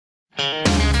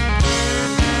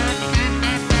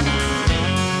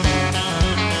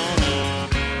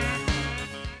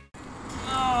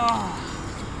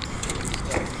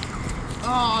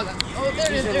Oh, there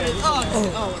it is, there it is. Oh,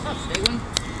 that's not a big one.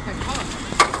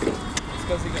 It's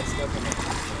because he got stuck in it.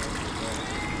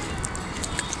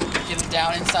 Get him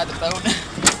down inside the boat.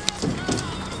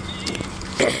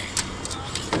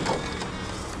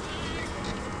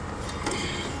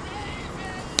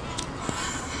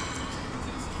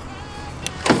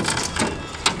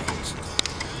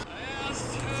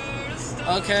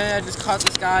 Okay, I just caught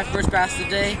this guy, first bass of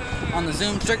the day, on the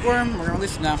Zoom trick worm. We're gonna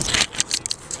release him now.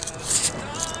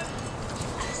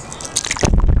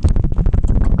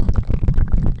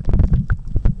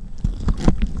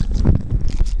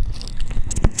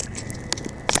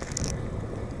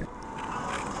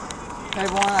 Hey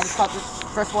everyone, I just caught this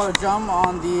freshwater drum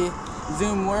on the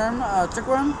Zoom worm, trick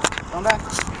worm. Going back.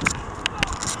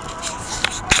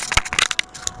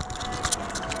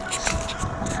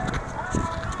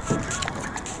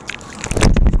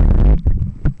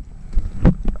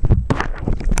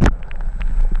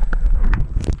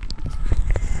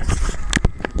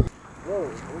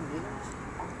 Whoa!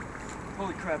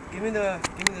 Holy crap! Give me the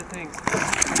things. Give me the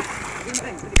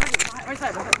things. Right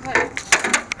side, right side.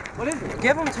 What is it?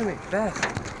 Give them to me, Beth.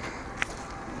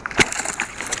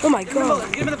 Oh my god.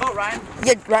 Get him in the boat, Ryan.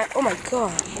 Yeah, right. Oh my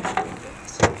god.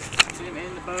 Get him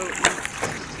in the boat.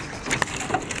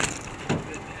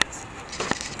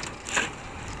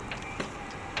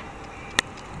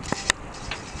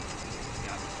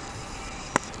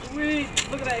 Sweet.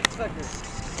 Look at that expector.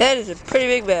 That is a pretty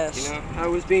big bass. You know, I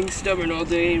was being stubborn all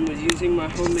day and was using my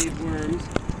homemade worms.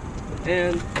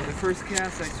 And the first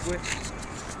cast I switched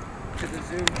to the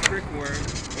Zoom trick worm,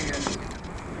 and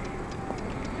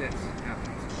this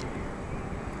happens.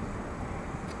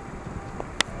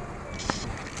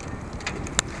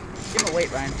 Give him a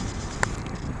weight, Ryan.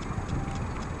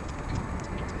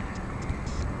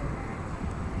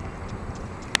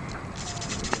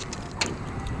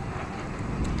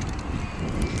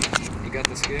 You got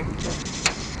the scale?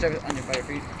 Step it under by your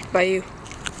feet. By you.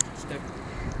 Step.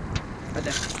 Right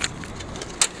there.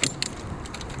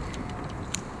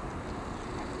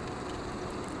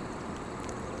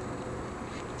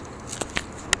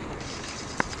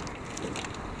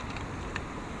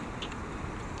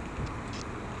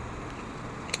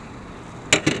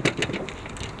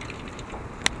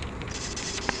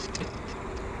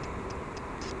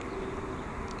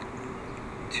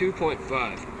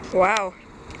 .5. Wow.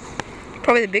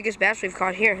 Probably the biggest bass we've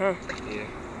caught here, huh? Yeah.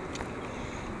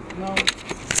 No.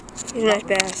 He's a nice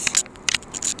bass.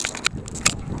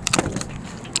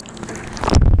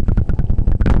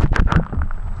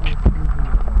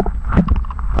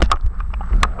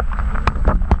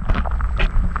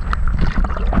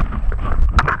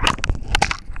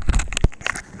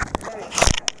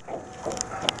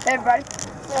 Hey everybody,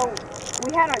 so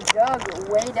we had our jug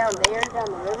way down there, down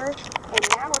the river, and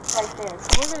now it's right there. So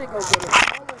we're gonna go get it.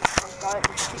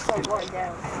 Keep on going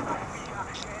down.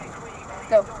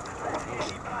 Go.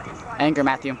 Anchor,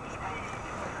 Matthew.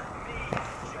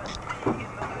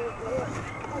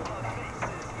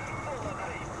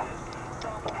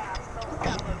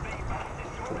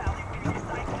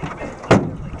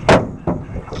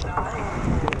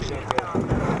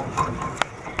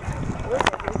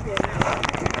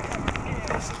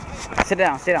 Sit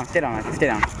down, Matthew, sit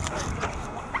down.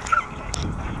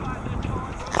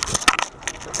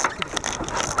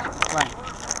 Right.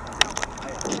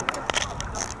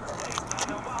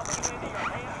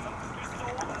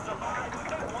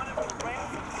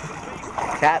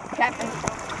 Captain.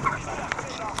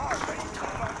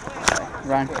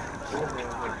 Run.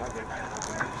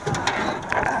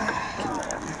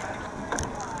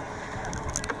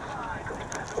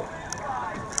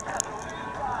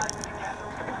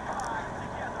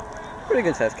 Pretty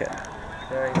good size cat.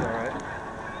 Yeah, he's alright.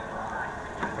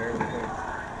 Barely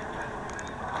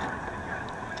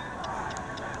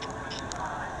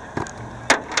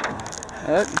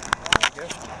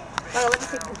Let me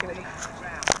take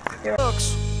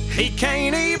He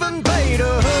can't even bait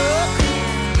a hook.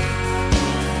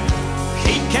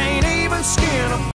 He can't even skin a